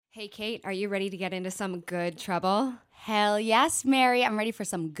Hey, Kate, are you ready to get into some good trouble? Hell yes, Mary. I'm ready for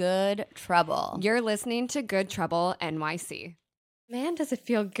some good trouble. You're listening to Good Trouble NYC. Man, does it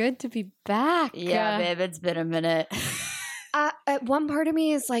feel good to be back? Yeah, babe, it's been a minute. One part of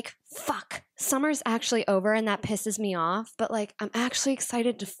me is like, fuck, summer's actually over and that pisses me off. But like, I'm actually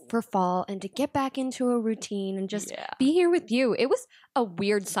excited for fall and to get back into a routine and just be here with you. It was a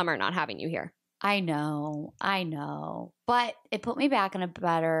weird summer not having you here. I know. But it put me back in a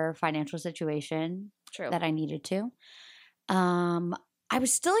better financial situation. True. That I needed to. I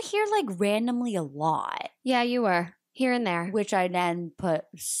was still here like randomly a lot. Yeah, you were. Here and there. Which I then put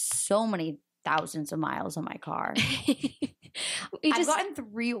so many thousands of miles on my car. I've gotten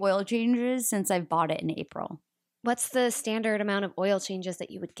 3 oil changes since I've bought it in April. What's the standard amount of oil changes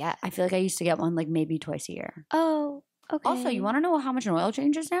that you would get? I feel like I used to get one like maybe twice a year. Oh, okay. Also, you want to know how much an oil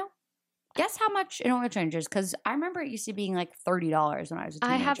change is now? Guess how much an oil change is? Because I remember it used to being like $30 when I was a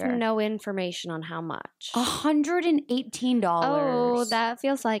teenager. I have no information on how much. $118. Oh, that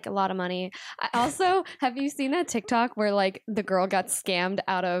feels like a lot of money. I also, have you seen that TikTok where like the girl got scammed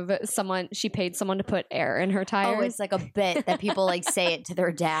out of someone, she paid someone to put air in her tires? Oh, it's like a bit that people like say it to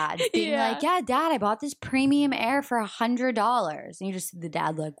their dads. Being like, yeah, dad, I bought this premium air for $100. And you just see the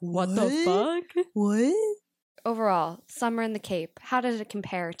dad like, what the fuck? What? Overall, summer in the Cape, how did it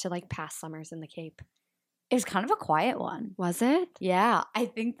compare to like past summers in the Cape? It was kind of a quiet one. Was it? Yeah. I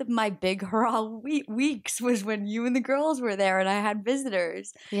think that my big hurrah weeks was when you and the girls were there and I had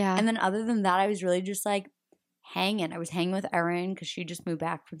visitors. Yeah. And then other than that, I was really just like hanging. I was hanging with Erin because she just moved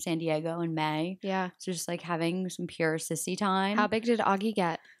back from San Diego in May. Yeah. So just like having some pure sissy time. How big did Augie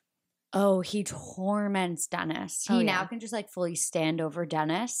get? Oh, he torments Dennis. He now can just like fully stand over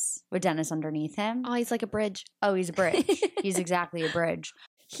Dennis with Dennis underneath him. Oh, he's like a bridge. Oh, he's a bridge. He's exactly a bridge.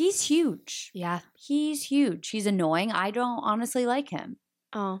 He's huge. Yeah. He's huge. He's annoying. I don't honestly like him.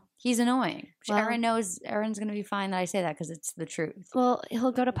 Oh. He's annoying. Well, Erin knows Erin's going to be fine that I say that because it's the truth. Well,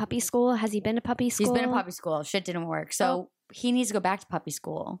 he'll go to puppy school. Has he been to puppy school? He's been to puppy school. Shit didn't work. So he needs to go back to puppy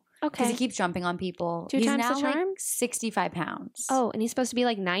school. Okay. Because he keeps jumping on people. 2 times the charm? Like 65 pounds. Oh, and he's supposed to be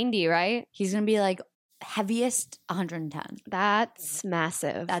like 90, right? He's going to be like heaviest 110. That's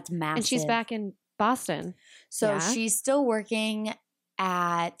massive. That's massive. And she's back in Boston. So she's still working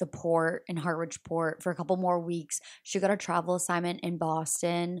at the port in Harwich Port for a couple more weeks. She got a travel assignment in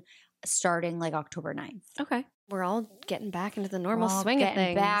Boston starting like October 9th. Okay. We're all getting back into the normal swing of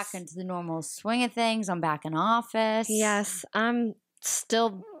things. Back into the normal swing of things. I'm back in office. Yes. I'm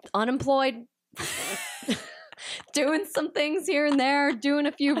still unemployed. Doing some things here and there, doing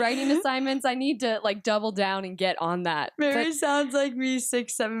a few writing assignments. I need to like double down and get on that. Mary sounds like me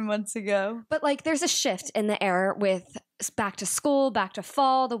 6-7 months ago. But like there's a shift in the air with back to school, back to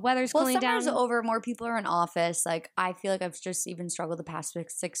fall, the weather's cooling down. Summer's over, more people are in office. Like I feel like I've just even struggled the past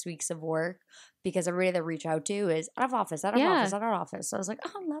 6 weeks of work because everybody that I reach out to is out of office. So I was like,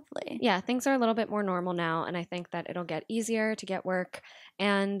 oh, lovely. Yeah, things are a little bit more normal now, and I think that it'll get easier to get work.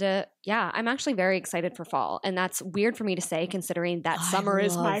 And I'm actually very excited for fall, and that's weird for me to say considering that summer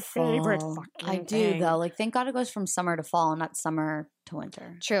is my favorite fucking I do though. Like thank God it goes from summer to fall, not summer to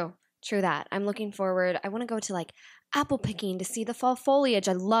winter. True that. I'm looking forward. I want to go to like apple picking to see the fall foliage.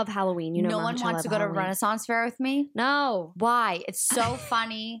 I love Halloween. You know, no one wants to go to Renaissance Fair with me? No. Why? It's so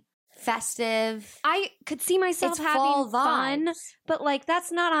funny, festive. I could see myself having fun, but like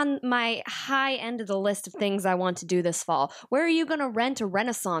that's not on my high end of the list of things I want to do this fall. Where are you going to rent a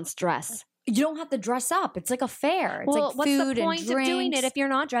Renaissance dress? You don't have to dress up. It's like a fair. It's like what's food the point and drinks. of doing it if you're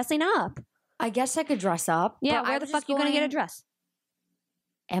not dressing up? I guess I could dress up. Yeah, where the fuck are you going to get a dress?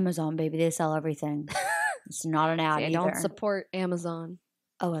 Amazon, baby. They sell everything. It's not an ad either. I don't support Amazon.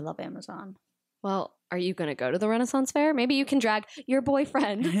 Oh, I love Amazon. Well, are you going to go to the Renaissance Fair? Maybe you can drag your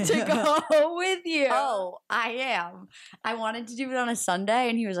boyfriend to go with you. Oh, I am. I wanted to do it on a Sunday,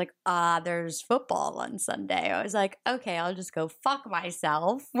 and he was like, there's football on Sunday. I was like, okay, I'll just go fuck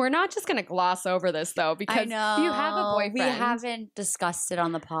myself. We're not just going to gloss over this, though, because you have a boyfriend. We haven't discussed it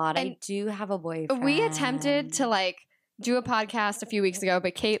on the pod. I do have a boyfriend. We attempted to, like, do a podcast a few weeks ago,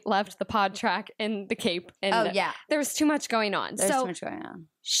 but Kate left the pod track in the Cape. And there was too much going on. There's too much going on.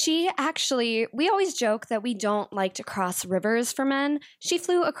 She actually, we always joke that we don't like to cross rivers for men. She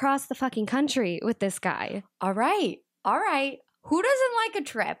flew across the fucking country with this guy. All right. Who doesn't like a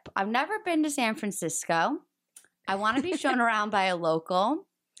trip? I've never been to San Francisco. I want to be shown around by a local.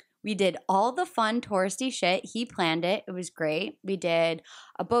 We did all the fun touristy shit. He planned it. It was great. We did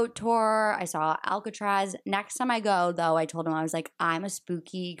a boat tour. I saw Alcatraz. Next time I go, though, I told him, I was like, I'm a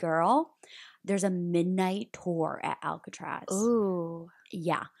spooky girl. There's a midnight tour at Alcatraz. Ooh.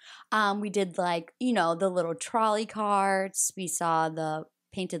 Yeah. We did like, the little trolley carts. We saw the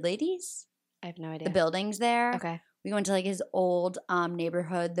Painted Ladies. I have no idea. The buildings there. Okay. We went to like his old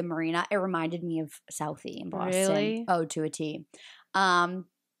neighborhood, the marina. It reminded me of Southie in Boston. Really? Oh, to a T.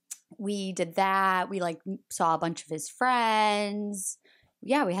 We did that. We like saw a bunch of his friends.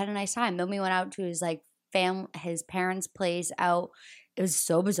 Yeah, we had a nice time. Then we went out to his like his parents' place out. It was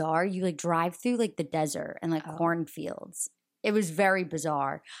so bizarre. You like drive through like the desert and like cornfields. It was very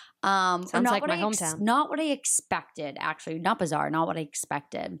bizarre. Sounds like my hometown. Not what I expected, actually. Not bizarre, not what I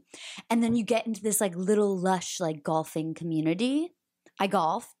expected. And then you get into this like little lush like golfing community. I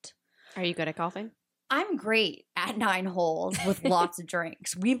golfed. Are you good at golfing? I'm great at 9 holes with lots of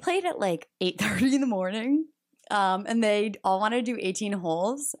drinks. We played at like 8:30 in the morning. And they all want to do 18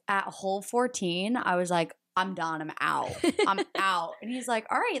 holes. At hole 14, I was like, I'm done. I'm out. I'm out. And he's like,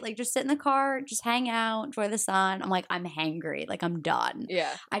 all right, like just sit in the car, just hang out, enjoy the sun. I'm like, I'm hangry. Like I'm done.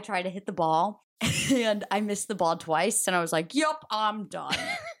 Yeah. I tried to hit the ball and I missed the ball twice. And I was like, yup, I'm done.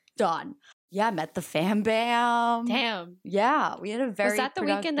 Done. Yeah, I met the fam bam. Damn. Yeah, we had a very Was that the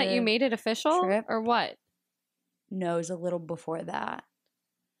weekend that you made it official trip. or what? No, it was a little before that.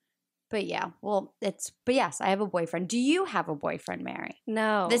 But yeah, but yes, I have a boyfriend. Do you have a boyfriend, Mary?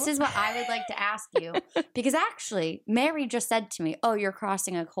 No. This is what I would like to ask you. Because actually, Mary just said to me, oh, you're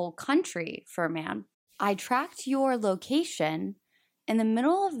crossing a whole country for a man. I tracked your location in the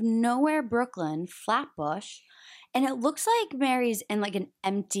middle of nowhere, Brooklyn, Flatbush. And it looks like Mary's in like an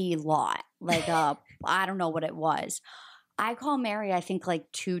empty lot. Like I don't know what it was. I call Mary, I think like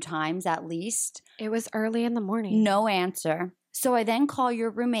 2 times at least. It was early in the morning. No answer. So I then call your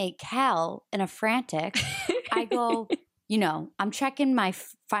roommate, Cal, in a frantic. I go, I'm checking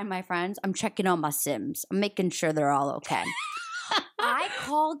find my friends. I'm checking on my Sims. I'm making sure they're all okay. I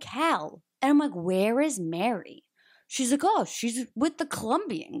call Cal and I'm like, where is Mary? She's like, oh, she's with the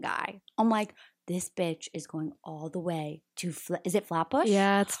Colombian guy. I'm like, this bitch is going all the way to, is it Flatbush?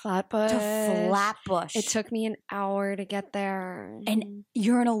 Yeah, it's Flatbush. To Flatbush. It took me an hour to get there. And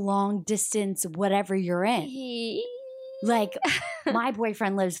you're in a long distance, whatever you're in. Like, my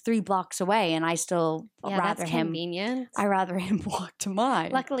boyfriend lives 3 blocks away, and I still rather him walk to mine.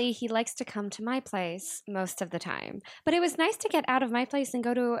 Luckily, he likes to come to my place most of the time. But it was nice to get out of my place and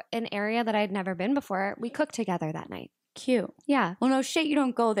go to an area that I'd never been before. We cooked together that night. Cute. Yeah. Well, no shit, you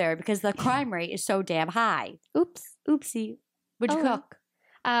don't go there because the crime rate is so damn high. Oops. Oopsie. What'd you cook?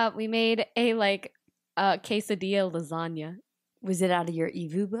 We made a quesadilla lasagna. Was it out of your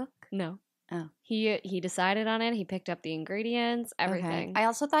Evu book? No. Oh. He decided on it. He picked up the ingredients, everything. Okay. I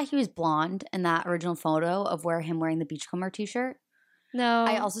also thought he was blonde in that original photo of him wearing the Beachcomber t-shirt. No.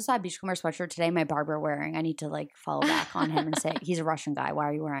 I also saw a Beachcomber sweatshirt today my barber wearing. I need to like follow back on him and say, he's a Russian guy. Why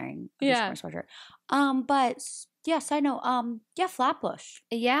are you wearing a Beachcomber sweatshirt? But yes, I know. Flatbush.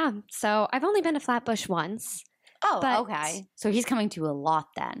 Yeah. So I've only been to Flatbush once. Oh, okay. So he's coming to a lot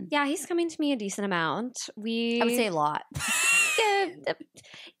then. Yeah, he's coming to me a decent amount. I would say a lot.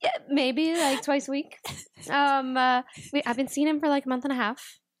 yeah, maybe like twice a week. I've been seeing him for like a month and a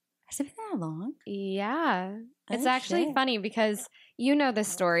half. Has it been that long? Yeah. It's actually funny because you know this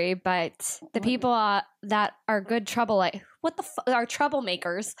story, but the people that are good trouble, like are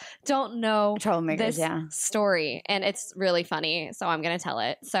troublemakers, don't know this story, and it's really funny. So I'm gonna tell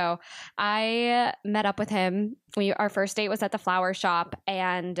it. So I met up with him. Our first date was at the flower shop,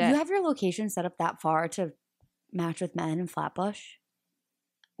 and you have your location set up that far to match with men in Flatbush.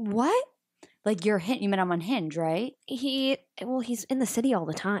 What? Like you met him on Hinge, right? He's in the city all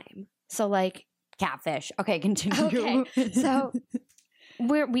the time. So like catfish. Okay, continue. Okay. So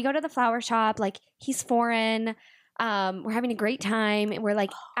we go to the flower shop, like he's foreign. We're having a great time. We're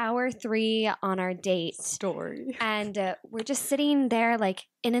like hour 3 on our date. Story. And we're just sitting there like,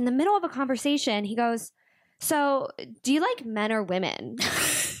 and in the middle of a conversation, he goes, so do you like men or women?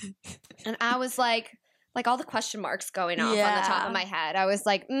 And I was like all the question marks going off on the top of my head. I was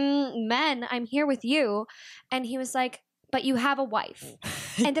like, men, I'm here with you. And he was like, but you have a wife.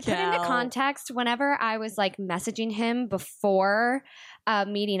 And to put into context, whenever I was like messaging him before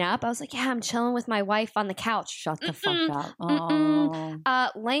meeting up, I was like, yeah, I'm chilling with my wife on the couch. Shut the fuck up. Oh.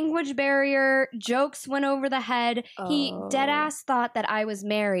 Language barrier, jokes went over the head. Oh. He dead ass thought that I was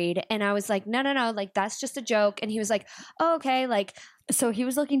married. And I was like, no, like that's just a joke. And he was like, oh, okay, like. So he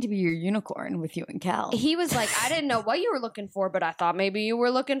was looking to be your unicorn with you and Cal. He was like, I didn't know what you were looking for, but I thought maybe you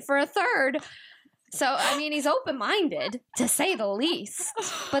were looking for a third. So, I mean, he's open-minded, to say the least.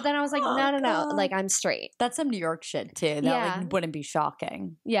 But then I was like, no, like, I'm straight. That's some New York shit, too. That like, wouldn't be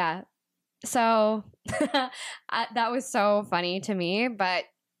shocking. Yeah. So, that was so funny to me. But,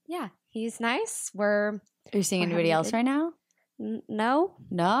 yeah, he's nice. Are you seeing anybody else right now? No.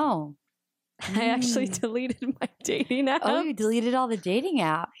 No. I actually deleted my dating apps. Oh, you deleted all the dating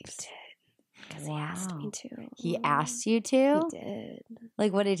apps. I did. Because he asked me to. He asked you to? He did.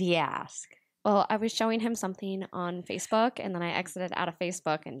 Like, what did he ask? Well, I was showing him something on Facebook, and then I exited out of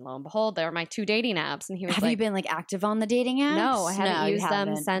Facebook, and lo and behold, there were my 2 dating apps. And he was Have you been like active on the dating apps? No, I haven't used them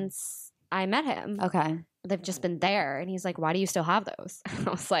haven't. since I met him. Okay. They've just been there. And he's like, why do you still have those? I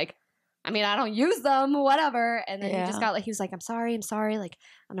was like, I mean, I don't use them, whatever. And then he just got like, he was like, I'm sorry. Like,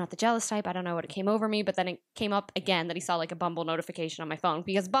 I'm not the jealous type. I don't know what it came over me. But then it came up again that he saw like a Bumble notification on my phone,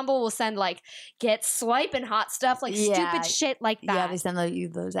 because Bumble will send like, get swiping hot stuff, like stupid shit like that. Yeah, they send you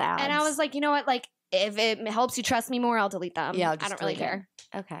those ads. And I was like, you know what? Like, if it helps you trust me more, I'll delete them. Yeah, I don't really care.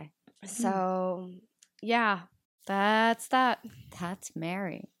 Okay. So, yeah, that's that. That's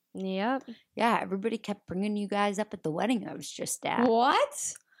Mary. Yep. Yeah, everybody kept bringing you guys up at the wedding I was just at.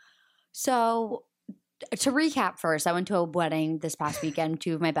 What? So, to recap first, I went to a wedding this past weekend.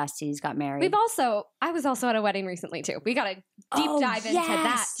 2 of my besties got married. I was also at a wedding recently too. We got to deep dive into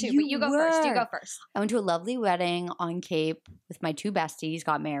that too. But you go first. You go first. I went to a lovely wedding on Cape with my 2 besties,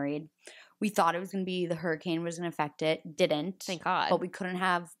 got married. We thought it was going to be the hurricane was going to affect it. Didn't. Thank God. But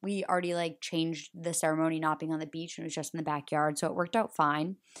we already like changed the ceremony not being on the beach, and it was just in the backyard. So it worked out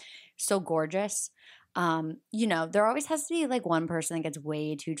fine. So gorgeous. You know, there always has to be like one person that gets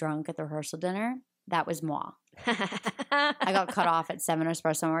way too drunk at the rehearsal dinner. That was moi. I got cut off at 7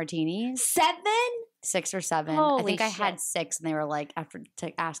 espresso martinis. 7? 6 or 7. Holy I think I shit. had 6, and they were like, after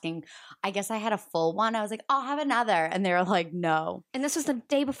asking, I guess I had a full one. I was like, I'll have another. And they were like, no. And this was the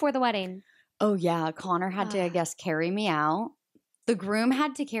day before the wedding. Oh, yeah. Connor had to, I guess, carry me out. The groom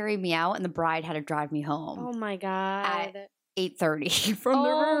had to carry me out, and the bride had to drive me home. Oh, my God. At 8:30 from the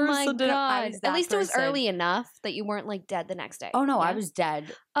rehearsal. Oh, my God. At least it was person. early enough that you weren't like dead the next day. Oh, no. Yeah? I was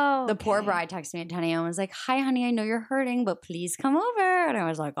dead. Oh, The poor bride texted me at 10 a.m. and was like, hi, honey, I know you're hurting, but please come over. And I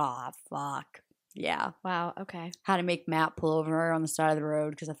was like, oh, fuck. Yeah. Wow. Okay. Had to make Matt pull over on the side of the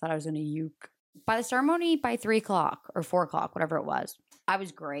road because I thought I was going to uke. By the ceremony, by 3 o'clock or 4 o'clock, whatever it was, I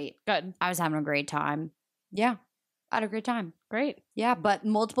was great. Good. I was having a great time. Yeah. I had a great time. Great. Yeah. But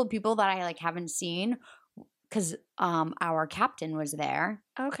multiple people that I like haven't seen because our captain was there.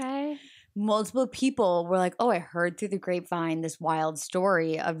 Okay. Multiple people were like, oh, I heard through the grapevine this wild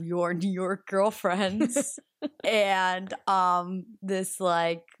story of your New York girlfriends and this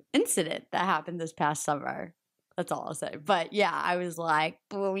like incident that happened this past summer. That's all I'll say. But yeah, I was like,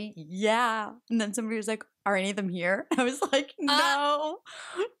 yeah. And then somebody was like, are any of them here? I was like, no.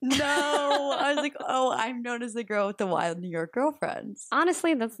 I was like, oh, I'm known as the girl with the wild New York girlfriends.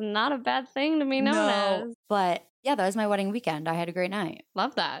 Honestly, that's not a bad thing to be known as. But yeah, that was my wedding weekend. I had a great night.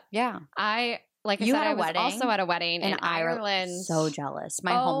 Love that. Yeah. I You said, had a I was wedding also at a wedding in Ireland. So jealous.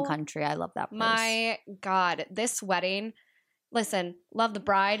 My home country. I love that place. My God, this wedding. Listen, love the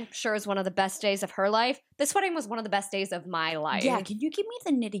bride. Sure is one of the best days of her life. This wedding was one of the best days of my life. Yeah, can you give me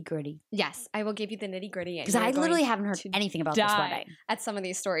the nitty gritty? Yes, I will give you the nitty gritty. Because I literally haven't heard anything about this wedding. At some of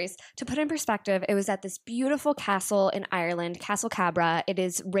these stories. To put in perspective, it was at this beautiful castle in Ireland, Castle Cabra. It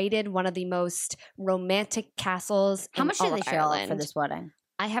is rated one of the most romantic castles How in much all did of they shell out Ireland. for this wedding?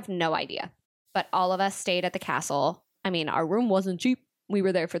 I have no idea. But all of us stayed at the castle. I mean, our room wasn't cheap. We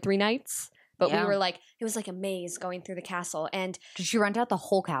were there for 3 nights. But we were like, it was like a maze going through the castle. And did you rent out the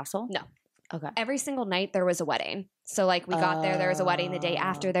whole castle? No. Okay. Every single night there was a wedding. So like we got there was a wedding. The day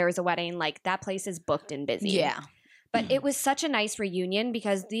after there was a wedding. Like that place is booked and busy. Yeah. But it was such a nice reunion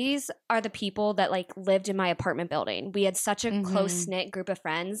because these are the people that like lived in my apartment building. We had such a close knit group of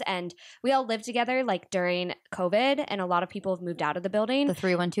friends, and we all lived together like during COVID, and a lot of people have moved out of the building. The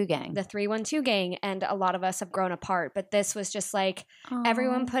 312 gang. The 312 gang, and a lot of us have grown apart. But this was just like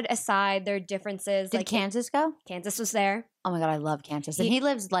everyone put aside their differences. Did like Kansas go? Kansas was there. Oh my God, I love Kansas. And he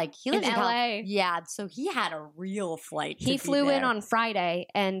lives in LA. Yeah, so he had a real flight. He flew in on Friday,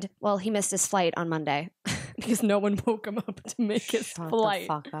 and well, he missed his flight on Monday because no one woke him up to make his flight.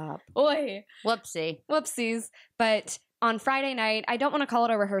 Shut the fuck up. Oi. Whoopsies. But on Friday night, I don't want to call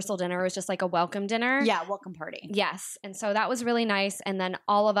it a rehearsal dinner. It was just like a welcome dinner. Yeah, welcome party. Yes. And so that was really nice. And then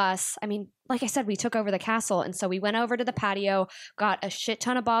all of us, I mean, like I said, we took over the castle. And so we went over to the patio, got a shit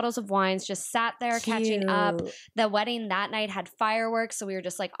ton of bottles of wines, just sat there catching up. The wedding that night had fireworks. So we were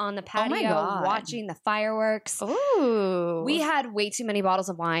just like on the patio watching the fireworks. Ooh. We had way too many bottles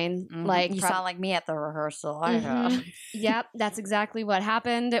of wine. Like you sound like me at the rehearsal. Yep, that's exactly what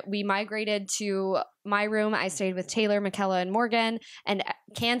happened. We migrated to my room. I stayed with Taylor, Michaela, and Morgan. And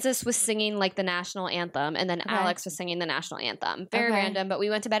Kansas was singing like the national anthem. And then Alex was singing the national anthem. Very random. But we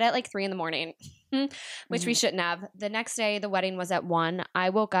went to bed at like 3 in the morning, which we shouldn't have. The next day, the wedding was at 1.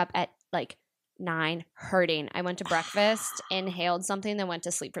 I woke up at like 9, hurting. I went to breakfast, inhaled something, then went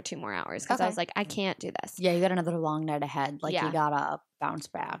to sleep for 2 more hours because I was like, I can't do this. Yeah, you got another long night ahead. Like, you gotta bounce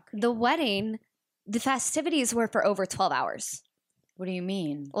back. The wedding, the festivities were for over 12 hours. What do you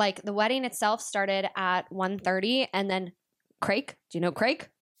mean? Like, the wedding itself started at 1:30, and then Crake. Do you know Crake?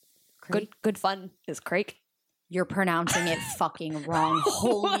 Good fun is Crake. You're pronouncing it fucking wrong.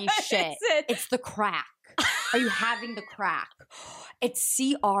 Holy shit. It's the crack. Are you having the crack? It's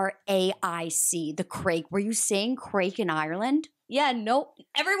C-R-A-I-C, the crake. Were you saying crake in Ireland? Yeah, nope.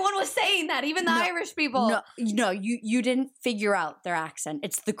 Everyone was saying that, even the Irish people. No, you didn't figure out their accent.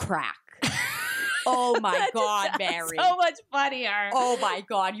 It's the crack. Oh my God, Mary. So much funnier. Oh my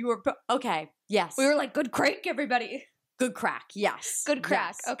God. You were, okay, yes. We were like, good crake, everybody. Good crack, yes. Good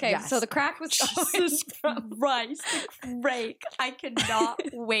crack. Yes, okay, yes. so the crack was Jesus Christ, the crake. I cannot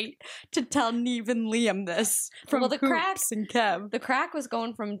wait to tell Neve and Liam this from the Hoops and Kev. The crack was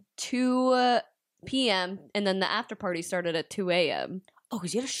going from 2 p.m. and then the after party started at 2 a.m. Oh,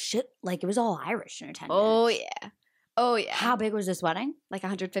 because you had a shit, like it was all Irish in attendance. Oh, yeah. Oh, yeah. How big was this wedding? Like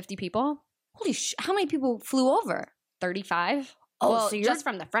 150 people. Holy shit. How many people flew over? 35. Oh, well, so you're just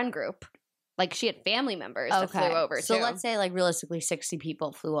from the friend group. Like, she had family members that flew over, so too. let's say, like, realistically, 60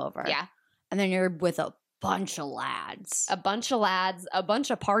 people flew over. Yeah. And then you're with a bunch of lads. A bunch of lads, a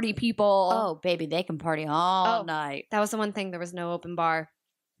bunch of party people. Oh, baby, they can party all night. That was the one thing. There was no open bar.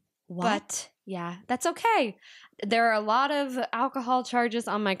 What? But, yeah, that's okay. There are a lot of alcohol charges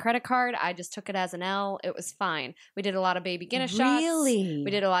on my credit card. I just took it as an L. It was fine. We did a lot of baby Guinness shots. Really? We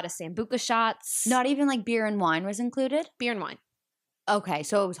did a lot of Sambuca shots. Not even, like, beer and wine was included? Beer and wine. Okay,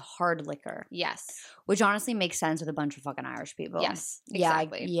 so it was hard liquor. Yes. Which honestly makes sense with a bunch of fucking Irish people. Yes,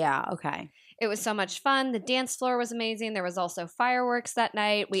 exactly. Yeah, okay. It was so much fun. The dance floor was amazing. There was also fireworks that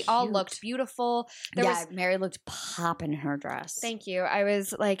night. We all looked beautiful. Mary looked popping in her dress. Thank you. I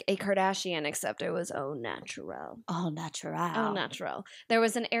was like a Kardashian, except it was au natural. Au natural. Au natural. There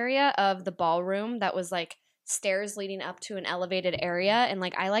was an area of the ballroom that was like stairs leading up to an elevated area, and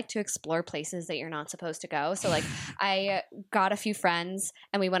like I like to explore places that you're not supposed to go, so like I got a few friends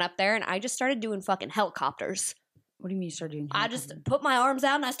and we went up there and I just started doing fucking helicopters. What do you mean you started doing helicopters? I just put my arms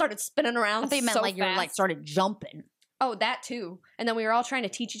out and I started spinning around. I thought you meant like you were like started jumping. Oh, that too. And then we were all trying to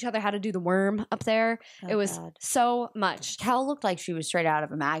teach each other how to do the worm up there. It was so much. Cal looked like she was straight out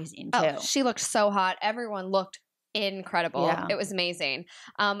of a magazine too. Oh, she looked so hot. Everyone looked incredible. Yeah. It was amazing.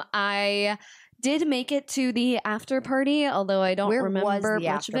 I did make it to the after party, although I don't remember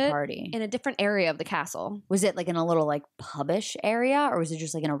much of it. Party? In a different area of the castle. Was it like in a little like pubish area, or was it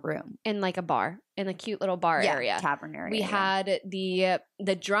just like in a room? In like a bar, in a cute little bar area, tavern area. We had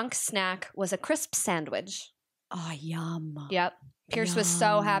the drunk snack was a crisp sandwich. Oh, yum. Yep. Pierce was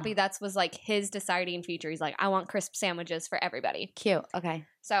so happy. That was like his deciding feature. He's like, I want crisp sandwiches for everybody. Cute. Okay.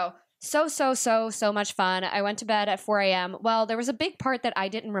 So much fun. I went to bed at 4 a.m. Well, there was a big part that I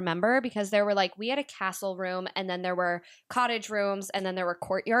didn't remember because there were like, we had a castle room and then there were cottage rooms and then there were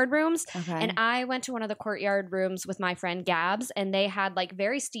courtyard rooms. Okay. And I went to one of the courtyard rooms with my friend Gabs, and they had like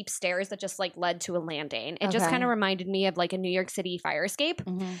very steep stairs that just like led to a landing. It just kind of reminded me of like a New York City fire escape.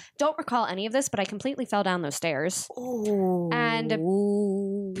 Mm-hmm. Don't recall any of this, but I completely fell down those stairs. Ooh. And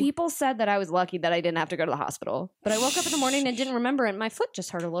people said that I was lucky that I didn't have to go to the hospital. But I woke up in the morning and didn't remember it. And my foot just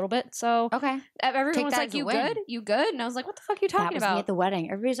hurt a little bit. So everyone was like, "You good? You good?" And I was like, "What the fuck are you talking about?" Me at the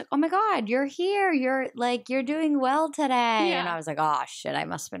wedding. Everybody's like, "Oh my God, you're here. You're doing well today." Yeah. And I was like, "Oh shit, I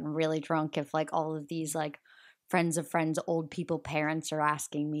must have been really drunk if like all of these like friends of friends, old people, parents are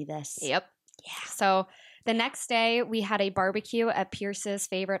asking me this." Yep. Yeah. So the next day we had a barbecue at Pierce's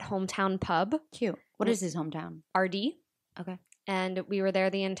favorite hometown pub. Cute. What is his hometown? RD. Okay. And we were there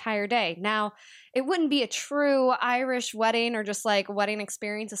the entire day. Now, it wouldn't be a true Irish wedding or just like wedding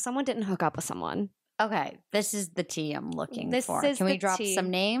experience if someone didn't hook up with someone. Okay, this is the tea I'm looking for. This is can we the drop tea. some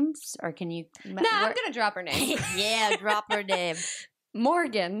names, or can you? No, I'm gonna drop her name. Yeah, drop her name.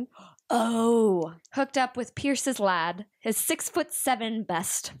 Morgan. Oh, hooked up with Pierce's lad, his 6'7"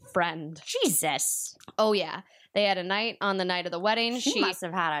 best friend. Jesus. Oh yeah. They had a night on the night of the wedding. She must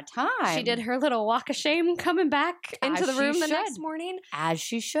have had a time. She did her little walk of shame coming back into the room the next morning. As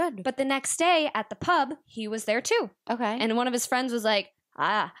she should. But the next day at the pub, he was there too. Okay. And one of his friends was like,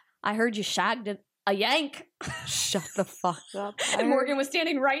 I heard you shagged a Yank. Shut the fuck up. And Morgan was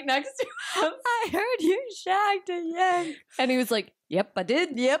standing right next to him. I heard you shagged a Yank. And he was like, yep, I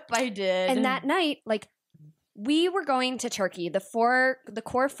did. Yep, I did. And that night, like, we were going to Turkey. The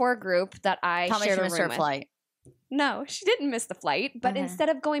core four group that I shared a room with. Flight. No, she didn't miss the flight. But instead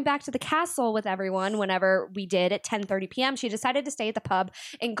of going back to the castle with everyone whenever we did at 10:30 p.m., she decided to stay at the pub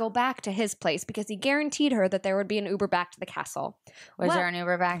and go back to his place because he guaranteed her that there would be an Uber back to the castle. Was there an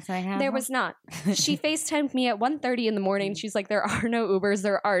Uber back to the castle? There was not. She FaceTimed me at 1:30 in the morning. She's like, there are no Ubers.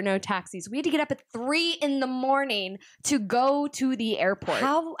 There are no taxis. We had to get up at 3 in the morning to go to the airport.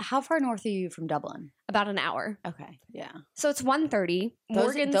 How far north are you from Dublin? About an hour. Okay, yeah. So it's 1:30.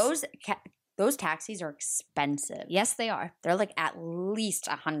 Those taxis are expensive. Yes, they are. They're like at least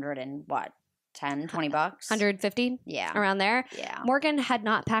 100 and what? 10, 20 bucks? 150? Yeah. Around there? Yeah. Morgan had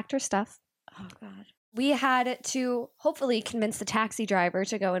not packed her stuff. Oh, God. We had to hopefully convince the taxi driver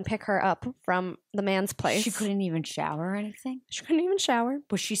to go and pick her up from the man's place. She couldn't even shower or anything? She couldn't even shower.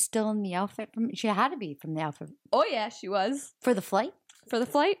 Was she still in the outfit? She had to be from the outfit. Oh, yeah, she was. For the flight? For the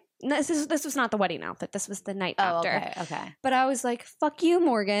flight? No, this was not the wedding outfit. This was the night after. Okay. But I was like, "Fuck you,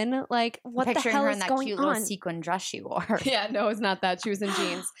 Morgan! Like, what the hell is going on?" Picturing her in that cute little sequin dress she wore. Yeah, no, it's not that. She was in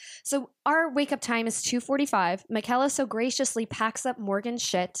jeans. So our wake up time is 2:45. Michaela so graciously packs up Morgan's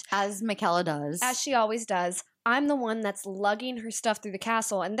shit, as Michaela does, as she always does. I'm the one that's lugging her stuff through the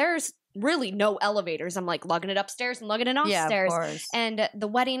castle, and there's really no elevators. I'm like lugging it upstairs and lugging it downstairs. Yeah, of course. And the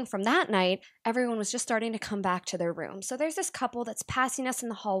wedding from that night, everyone was just starting to come back to their room. So there's this couple that's passing us in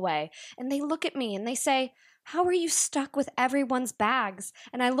the hallway, and they look at me and they say, "How are you stuck with everyone's bags?"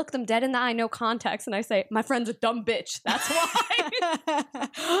 And I look them dead in the eye, no context, and I say, "My friend's a dumb bitch. That's why."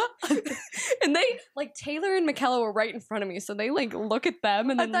 And they, like, Taylor and Michaela were right in front of me, so they, like, look at them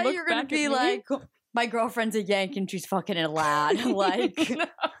and then look back at me. Like, my girlfriend's a Yank and she's fucking a lad. Like,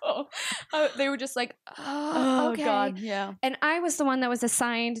 no. They were just like, oh, okay. God, yeah. And I was the one that was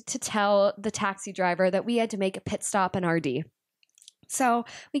assigned to tell the taxi driver that we had to make a pit stop in RD. So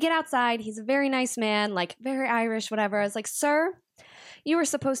we get outside. He's a very nice man, like very Irish, whatever. I was like, "Sir, you were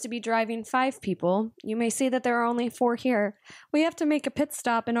supposed to be driving 5 people. You may see that there are only 4 here. We have to make a pit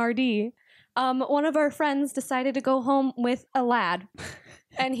stop in RD. One of our friends decided to go home with a lad."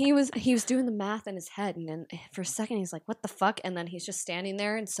 And he was doing the math in his head, and then for a second he's like, "What the fuck?" And then he's just standing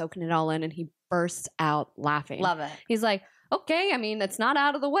there and soaking it all in, and he bursts out laughing. Love it. He's like, "Okay, I mean, it's not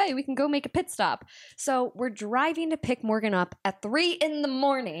out of the way. We can go make a pit stop." So we're driving to pick Morgan up at 3 in the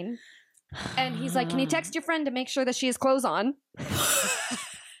morning, and he's like, "Can you text your friend to make sure that she has clothes on?"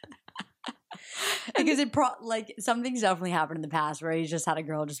 Because something's definitely happened in the past where he's just had a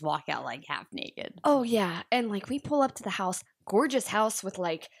girl just walk out like half naked. Oh yeah, and like we pull up to the house, gorgeous house with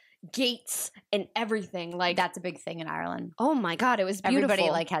like gates and everything. Like that's a big thing in Ireland. Oh my God, it was beautiful.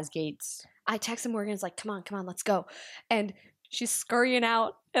 Everybody like has gates. I texted Morgan, it's like, come on, let's go. And she's scurrying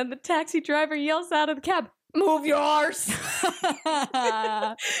out, and the taxi driver yells out of the cab, "Move your arse."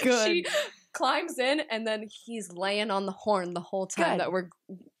 Good. She climbs in, and then he's laying on the horn the whole time that we're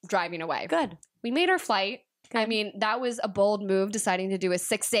driving away. Good. We made our flight. Good. I mean, that was a bold move, deciding to do a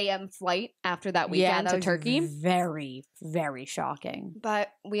 6 a.m. flight after that weekend to Turkey. Very, very shocking.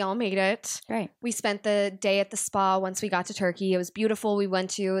 But we all made it. Right. We spent the day at the spa once we got to Turkey. It was beautiful. We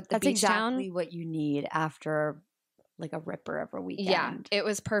went to the beach town. That's exactly what you need after like a ripper of a weekend. Yeah, it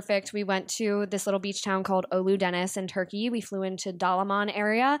was perfect. We went to this little beach town called Ulu Deniz in Turkey. We flew into Dalaman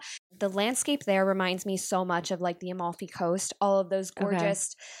area. The landscape there reminds me so much of like the Amalfi Coast. All of those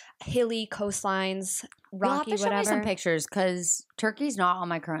gorgeous hilly coastlines, rocky, You'll have to show me some pictures because Turkey's not on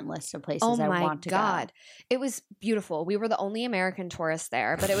my current list of places I want to go. It was beautiful. We were the only American tourists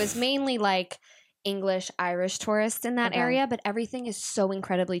there, but it was mainly like English, Irish tourists in that area, but everything is so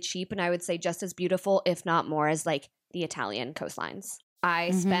incredibly cheap, and I would say just as beautiful, if not more, as like the Italian coastlines.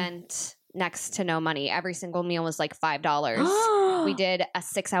 I spent next to no money. Every single meal was like $5. We did a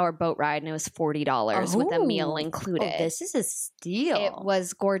 6-hour boat ride, and it was $40 with a meal included. Oh, this is a steal. It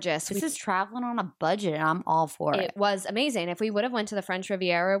was gorgeous. This is traveling on a budget, and I'm all for it. It was amazing. If we would have went to the French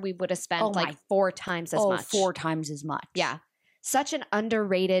Riviera, we would have spent like 4 times as much. 4 times as much. Yeah. Such an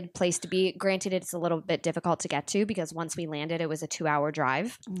underrated place to be. Granted, it's a little bit difficult to get to because once we landed, it was a 2-hour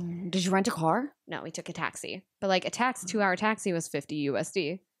drive. Did you rent a car? No, we took a taxi. But like a 2-hour taxi was $50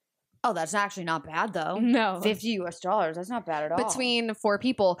 USD. Oh, that's actually not bad though. No. $50 US. That's not bad at all. Between 4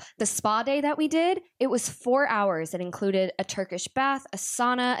 people. The spa day that we did, it was 4 hours. It included a Turkish bath, a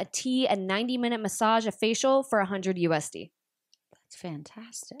sauna, a tea, a 90-minute massage, a facial for $100 USD. That's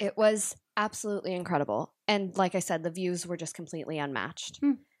fantastic. It was absolutely incredible. And like I said, the views were just completely unmatched.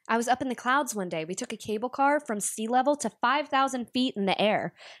 I was up in the clouds one day. We took a cable car from sea level to 5,000 feet in the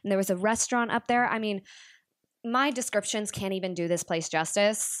air. And there was a restaurant up there. I mean, my descriptions can't even do this place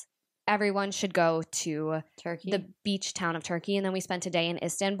justice. Everyone should go to Turkey, the beach town of Turkey. And then we spent a day in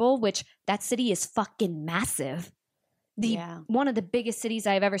Istanbul, which that city is fucking massive. one of the biggest cities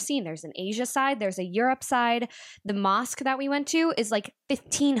I've ever seen. There's an Asia side, there's a Europe side. The mosque that we went to is like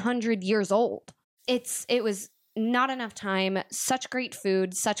 1,500 years old. It was not enough time, such great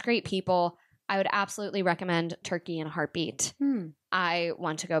food, such great people. I would absolutely recommend Turkey in a heartbeat. I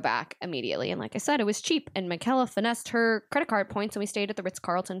want to go back immediately. And like I said, it was cheap. And Michaela finessed her credit card points and we stayed at the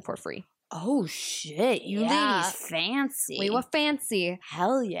Ritz-Carlton for free. Oh, shit. You ladies fancy. We were fancy.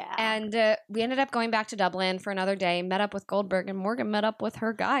 Hell yeah. And we ended up going back to Dublin for another day, met up with Goldberg, and Morgan met up with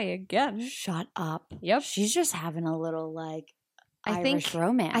her guy again. Shut up. Yep. She's just having a little, like, Irish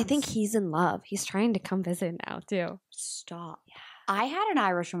romance. I think he's in love. He's trying to come visit now, too. Stop. Yeah. I had an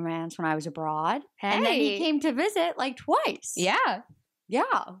Irish romance when I was abroad. Hey. And then he came to visit, like, twice. Yeah.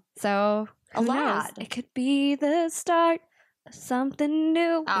 Yeah. So, a lad. It could be the start of something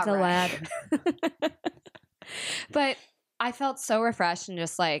new. It's a lad. But I felt so refreshed and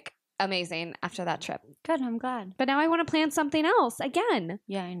just, like, amazing after that trip. Good, I'm glad. But now I want to plan something else again.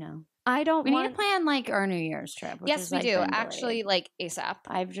 Yeah, I know. We need to plan, like, our New Year's trip. Yes, we do. Actually, like, ASAP.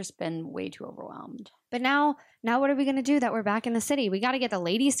 I've just been way too overwhelmed. But now what are we going to do that we're back in the city? We got to get the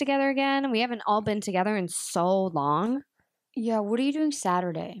ladies together again. We haven't all been together in so long. Yeah, what are you doing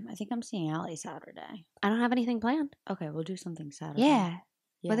Saturday? I think I'm seeing Allie Saturday. I don't have anything planned. Okay, we'll do something Saturday. Yeah.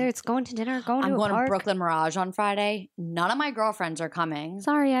 Whether it's going to dinner or going to a park. I'm going to Brooklyn Mirage on Friday. None of my girlfriends are coming.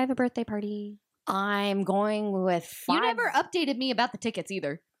 Sorry, I have a birthday party. I'm going with 5. You never updated me about the tickets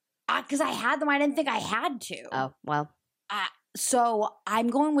either. Because I had them. I didn't think I had to. Oh, well. So I'm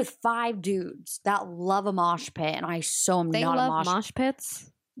going with 5 dudes that love a mosh pit, and I so am not a mosh. They love mosh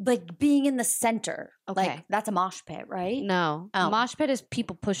pits? Like being in the center. Okay. Like, that's a mosh pit, right? No. Mosh pit is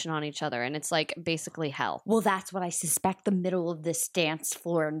people pushing on each other, and it's like basically hell. Well, that's what I suspect the middle of this dance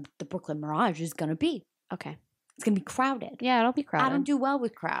floor in the Brooklyn Mirage is going to be. Okay. It's going to be crowded. Yeah, it'll be crowded. I don't do well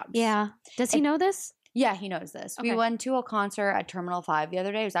with crowds. Yeah. Does he know this? Yeah, he knows this. Okay. We went to a concert at Terminal 5 the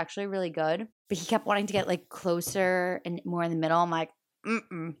other day. It was actually really good. But he kept wanting to get, like, closer and more in the middle. I'm like,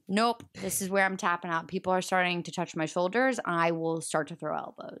 nope. This is where I'm tapping out. People are starting to touch my shoulders. I will start to throw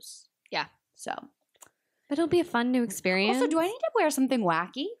elbows. Yeah. So. But it'll be a fun new experience. Also, do I need to wear something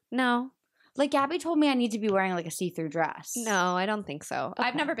wacky? No. Like, Gabby told me I need to be wearing, like, a see-through dress. No, I don't think so. Okay.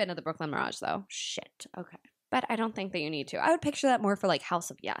 I've never been to the Brooklyn Mirage, though. Shit. Okay. But I don't think that you need to. I would picture that more for, like,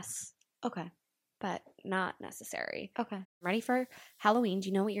 House of Yes. Okay. But not necessary. Okay. Ready for Halloween? Do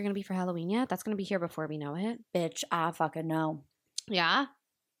you know what you're going to be for Halloween yet? That's going to be here before we know it. Bitch, I fucking know. Yeah?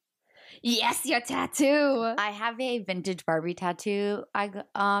 Yes, your tattoo. I have a vintage Barbie tattoo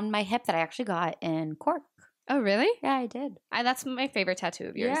on my hip that I actually got in Cork. Oh, really? Yeah, I did. That's my favorite tattoo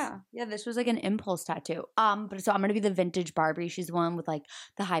of yours. Yeah, this was like an impulse tattoo. But so I'm gonna be the vintage Barbie. She's the one with like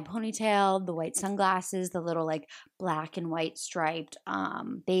the high ponytail, the white sunglasses, the little like black and white striped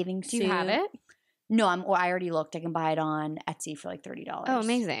bathing suit. Do you have it? No, I already looked. I can buy it on Etsy for like $30. Oh,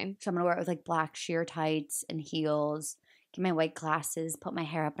 amazing. So I'm gonna wear it with like black sheer tights and heels, get my white glasses, put my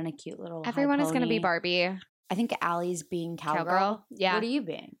hair up in a cute little Everyone high is gonna be Barbie. I think Allie's being cowgirl. Yeah. What are you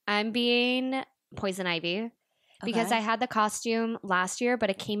being? I'm being Poison Ivy. Because I had the costume last year, but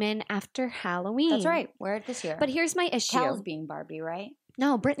it came in after Halloween. That's right. Wear it this year. But here's my issue. Cal's being Barbie, right?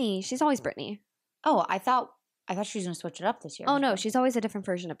 No, Brittany. She's always Brittany. Oh, I thought she was going to switch it up this year. Oh, no. She's always a different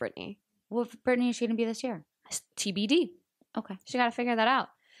version of Brittany. What Brittany is she going to be this year? TBD. Okay. She got to figure that out.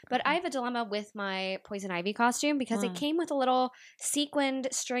 But I have a dilemma with my Poison Ivy costume because it came with a little sequined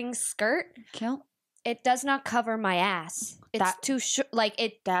string skirt. Cute. It does not cover my ass. It's too short. Like,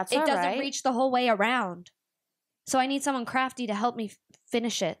 it doesn't reach the whole way around. So I need someone crafty to help me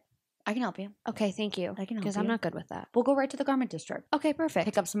finish it. I can help you. Okay, thank you. I can help you. Because I'm not good with that. We'll go right to the garment district. Okay, perfect.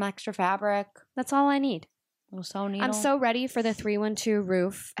 Pick up some extra fabric. That's all I need. Little sewing needle. I'm so ready for the 312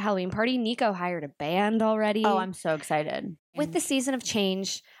 Roof Halloween party. Nico hired a band already. Oh, I'm so excited. With the season of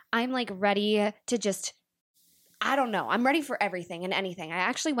change, I'm like ready to just, I don't know. I'm ready for everything and anything. I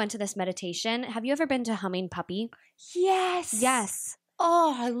actually went to this meditation. Have you ever been to Humming Puppy? Yes. Yes.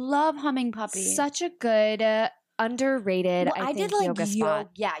 Oh, I love Humming Puppy. Such a good underrated. Well, I did like yoga spot.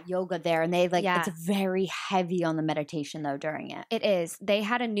 Yoga there, and they it's very heavy on the meditation though during it. It is. They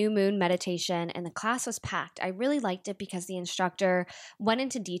had a new moon meditation, and the class was packed. I really liked it because the instructor went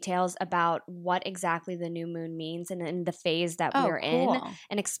into details about what exactly the new moon means and in the phase that we're in,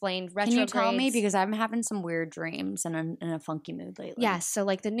 and explained retrogrades. Can you tell me, because I'm having some weird dreams and in a funky mood lately? Yes. So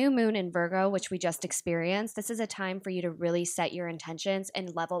like the new moon in Virgo, which we just experienced, this is a time for you to really set your intentions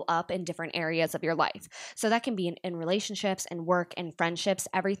and level up in different areas of your life. So that can be in relationships and work and friendships,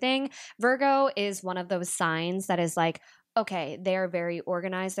 everything. Virgo is one of those signs that is like, okay, they're very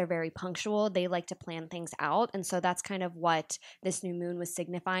organized, they're very punctual, they like to plan things out. And so that's kind of what this new moon was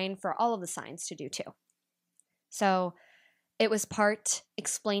signifying for all of the signs to do too. So it was part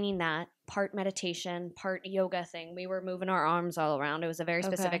explaining that, part meditation, part yoga thing. We were moving our arms all around. It was a very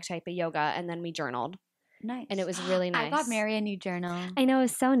specific type of yoga. And then we journaled. Nice. And it was really nice. I got Mary a new journal. I know, it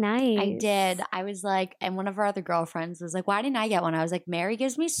was so nice. I did. I was like, and one of our other girlfriends was like, why didn't I get one? I was like, Mary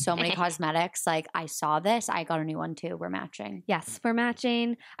gives me so many cosmetics. Like, I saw this. I got a new one too. We're matching. Yes, we're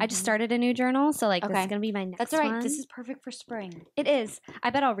matching. I just started a new journal. So, like, this is going to be my next one. That's all right. This is perfect for spring. It is. I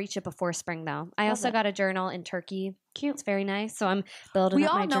bet I'll reach it before spring, though. I also got a journal in Turkey. Cute. It's very nice. So I'm building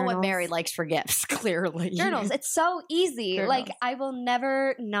up my journals. We all know what Mary likes for gifts, clearly. Journals. It's so easy. Journals. Like, I will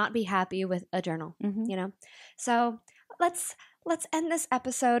never not be happy with a journal, you know? So let's end this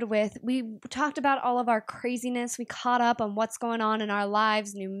episode with, we talked about all of our craziness. We caught up on what's going on in our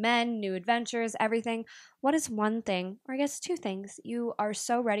lives, new men, new adventures, everything. What is one thing, or I guess two things, you are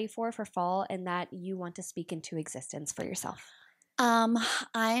so ready for fall and that you want to speak into existence for yourself?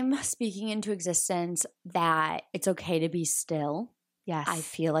 I'm speaking into existence that it's okay to be still. Yes. I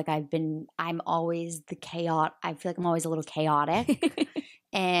feel like I'm always I feel like I'm always a little chaotic.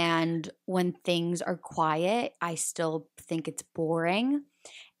 And when things are quiet, I still think it's boring.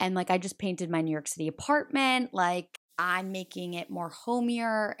 And like, I just painted my New York City apartment. Like, I'm making it more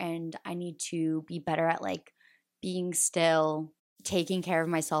homier, and I need to be better at like being still, taking care of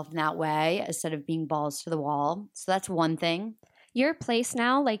myself in that way instead of being balls to the wall. So that's one thing. Your place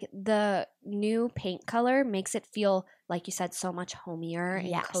now, like the new paint color makes it feel, like you said, so much homier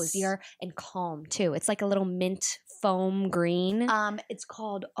and cozier and calm too. It's like a little mint foam green. It's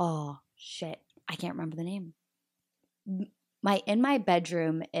called, oh shit, I can't remember the name. In my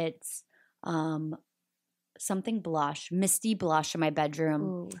bedroom, it's something blush, misty blush in my bedroom.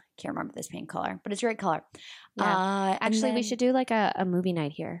 Ooh. Can't remember this paint color, but it's a great color. Yeah. Actually, we should do like a movie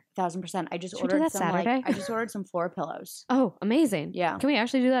night here. 1,000%. I just should ordered some Saturday. I just ordered some floor pillows. Oh, amazing! Yeah, can we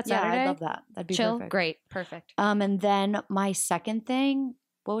actually do that Saturday? Yeah, I love that. That'd be chill. Perfect. Great, perfect. And then my second thing.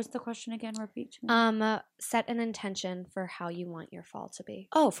 What was the question again? Repeat to me. Set an intention for how you want your fall to be.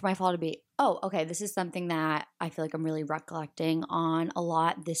 Oh, for my fall to be. Oh, okay. This is something that I feel like I'm really recollecting on a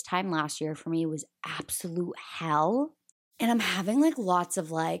lot. This time last year for me was absolute hell. And I'm having like lots of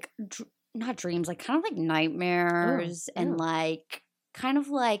like, not dreams, like kind of like nightmares and like kind of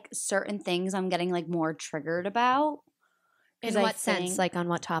like certain things I'm getting like more triggered about. In what sense? Like on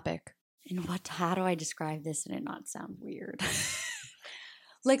what topic? How do I describe this and it not sound weird?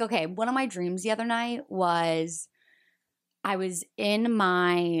 Like, okay, one of my dreams the other night was I was in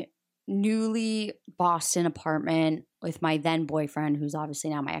my newly Boston apartment with my then boyfriend, who's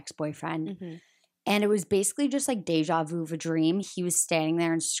obviously now my ex-boyfriend. Mm-hmm. And it was basically just like deja vu of a dream. He was standing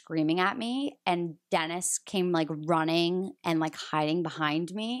there and screaming at me. And Dennis came like running and like hiding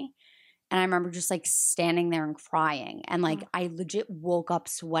behind me. And I remember just like standing there and crying. And like I legit woke up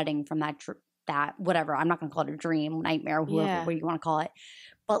sweating from that whatever. I'm not going to call it a dream, nightmare, whatever you want to call it.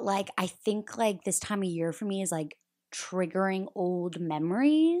 But like, I think like this time of year for me is like triggering old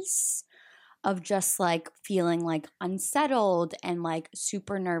memories of just like feeling like unsettled and like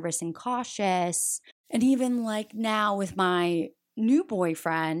super nervous and cautious. And even like now with my new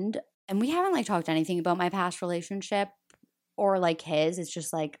boyfriend, and we haven't like talked anything about my past relationship or like his. It's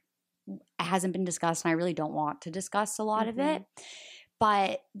just like, it hasn't been discussed and I really don't want to discuss a lot of it.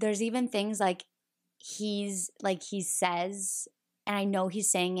 But there's even things like he says, and I know he's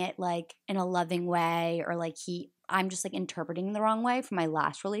saying it like in a loving way or like I'm just like interpreting the wrong way from my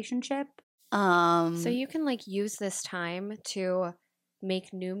last relationship. So you can like use this time to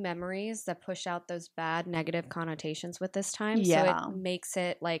make new memories that push out those bad negative connotations with this time. Yeah. So it makes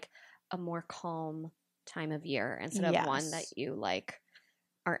it like a more calm time of year instead of one that you like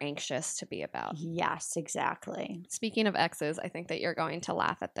are anxious to be about. Yes, exactly. Speaking of exes, I think that you're going to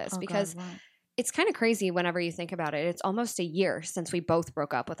laugh at this because it's kind of crazy whenever you think about it. It's almost a year since we both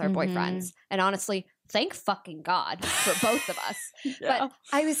broke up with our boyfriends. And honestly, thank fucking God for both of us. But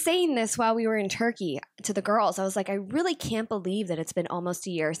I was saying this while we were in Turkey to the girls. I was like, I really can't believe that it's been almost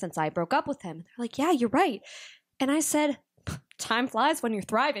a year since I broke up with him. They're like, yeah, you're right. And I said, time flies when you're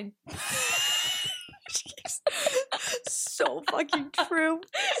thriving. So fucking true.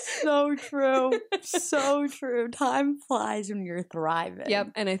 So true. So true. Time flies when you're thriving.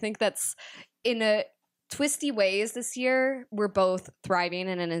 Yep. And I think that's in a twisty ways this year, we're both thriving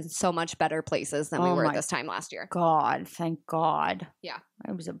and in so much better places than we were this time last year. God, thank God. Yeah.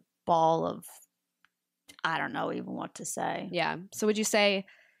 It was a ball of, I don't know even what to say. Yeah. So would you say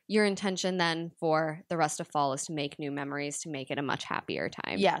your intention then for the rest of fall is to make new memories, to make it a much happier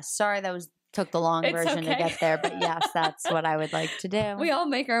time? Yes. Sorry, took the long version to get there, but yes, that's what I would like to do. We all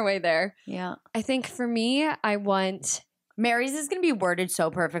make our way there. Yeah. I think for me, I want Mary's is going to be worded so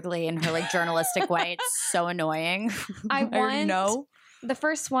perfectly in her like journalistic way. It's so annoying. I already know. The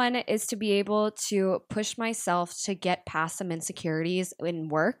first one is to be able to push myself to get past some insecurities in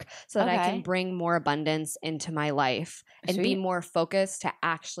work so that I can bring more abundance into my life and be more focused to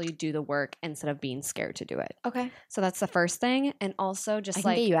actually do the work instead of being scared to do it. Okay. So that's the first thing. And also just I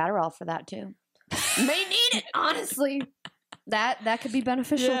can get you Adderall for that too. May need it, honestly. That could be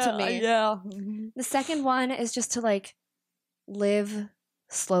beneficial to me. Yeah. The second one is just to like live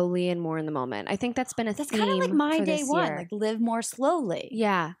slowly and more in the moment. I think that's been a theme. That's kind of like my for day this one. year. Like live more slowly.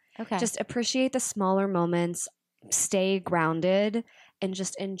 Yeah. Okay. Just appreciate the smaller moments, stay grounded, and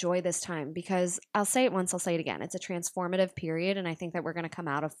just enjoy this time because I'll say it once, I'll say it again. It's a transformative period. And I think that we're going to come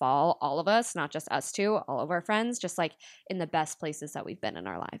out of fall, all of us, not just us two, all of our friends, just like in the best places that we've been in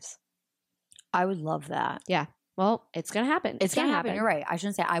our lives. I would love that. Yeah. Well, it's going to happen. It's going to happen. You're right. I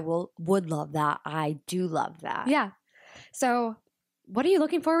shouldn't say I would love that. I do love that. Yeah. So what are you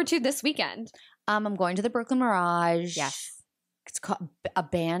looking forward to this weekend? I'm going to the Brooklyn Mirage. Yes. It's called a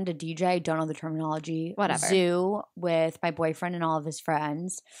band, a DJ, don't know the terminology. Whatever. Zoo with my boyfriend and all of his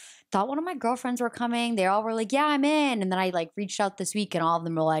friends. Thought one of my girlfriends were coming. They all were like, yeah, I'm in. And then I like reached out this week and all of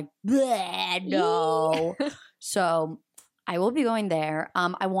them were like, no. So I will be going there.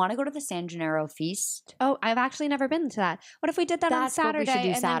 I want to go to the San Gennaro Feast. Oh, I've actually never been to that. What if we did that on Saturday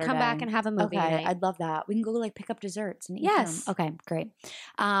and then come back and have a movie night? I'd love that. We can go like pick up desserts and eat Yes. them. Okay, great.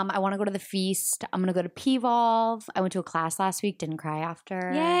 I want to go to the Feast. I'm going to go to P-Volve. I went to a class last week. Didn't cry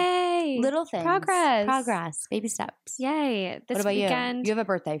after. Yay. Little things. Progress. Baby steps. Yay. This what about weekend. You have a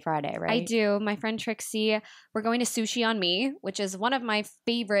birthday Friday, right? I do. My friend Trixie, we're going to Sushi on Me, which is one of my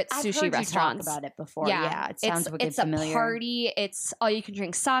favorite sushi restaurants. I've heard you talk about it before. Yeah, it sounds familiar. It's a party. It's all you can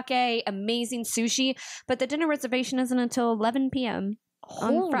drink sake, amazing sushi, but the dinner reservation isn't until 11 p.m.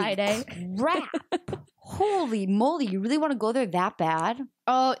 on Friday. Crap. Holy moly. You really want to go there that bad?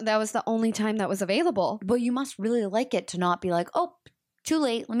 Oh, that was the only time that was available. Well, you must really like it to not be like, oh, too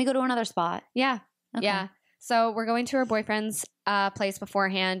late. Let me go to another spot. Yeah. Okay. Yeah. So we're going to her boyfriend's place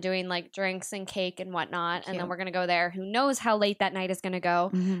beforehand, doing like drinks and cake and whatnot. And then we're going to go there. Who knows how late that night is going to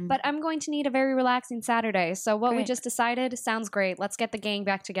go. Mm-hmm. But I'm going to need a very relaxing Saturday. So what we just decided sounds great. Let's get the gang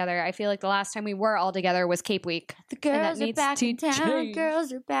back together. I feel like the last time we were all together was Cape Week. The girls are back in town. Change.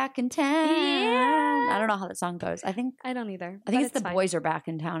 Girls are back in town. Yeah. I don't know how that song goes. I think I don't either. it's the fine. Boys are back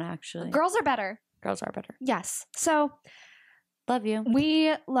in town, actually. Girls are better. Girls are better. Yes. So love you.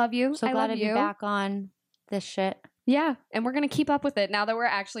 We love you. So glad to be back on this shit. Yeah, and we're going to keep up with it now that we're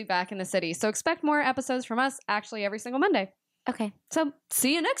actually back in the city. So expect more episodes from us actually every single Monday. Okay. So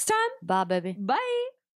see you next time. Bye, baby. Bye.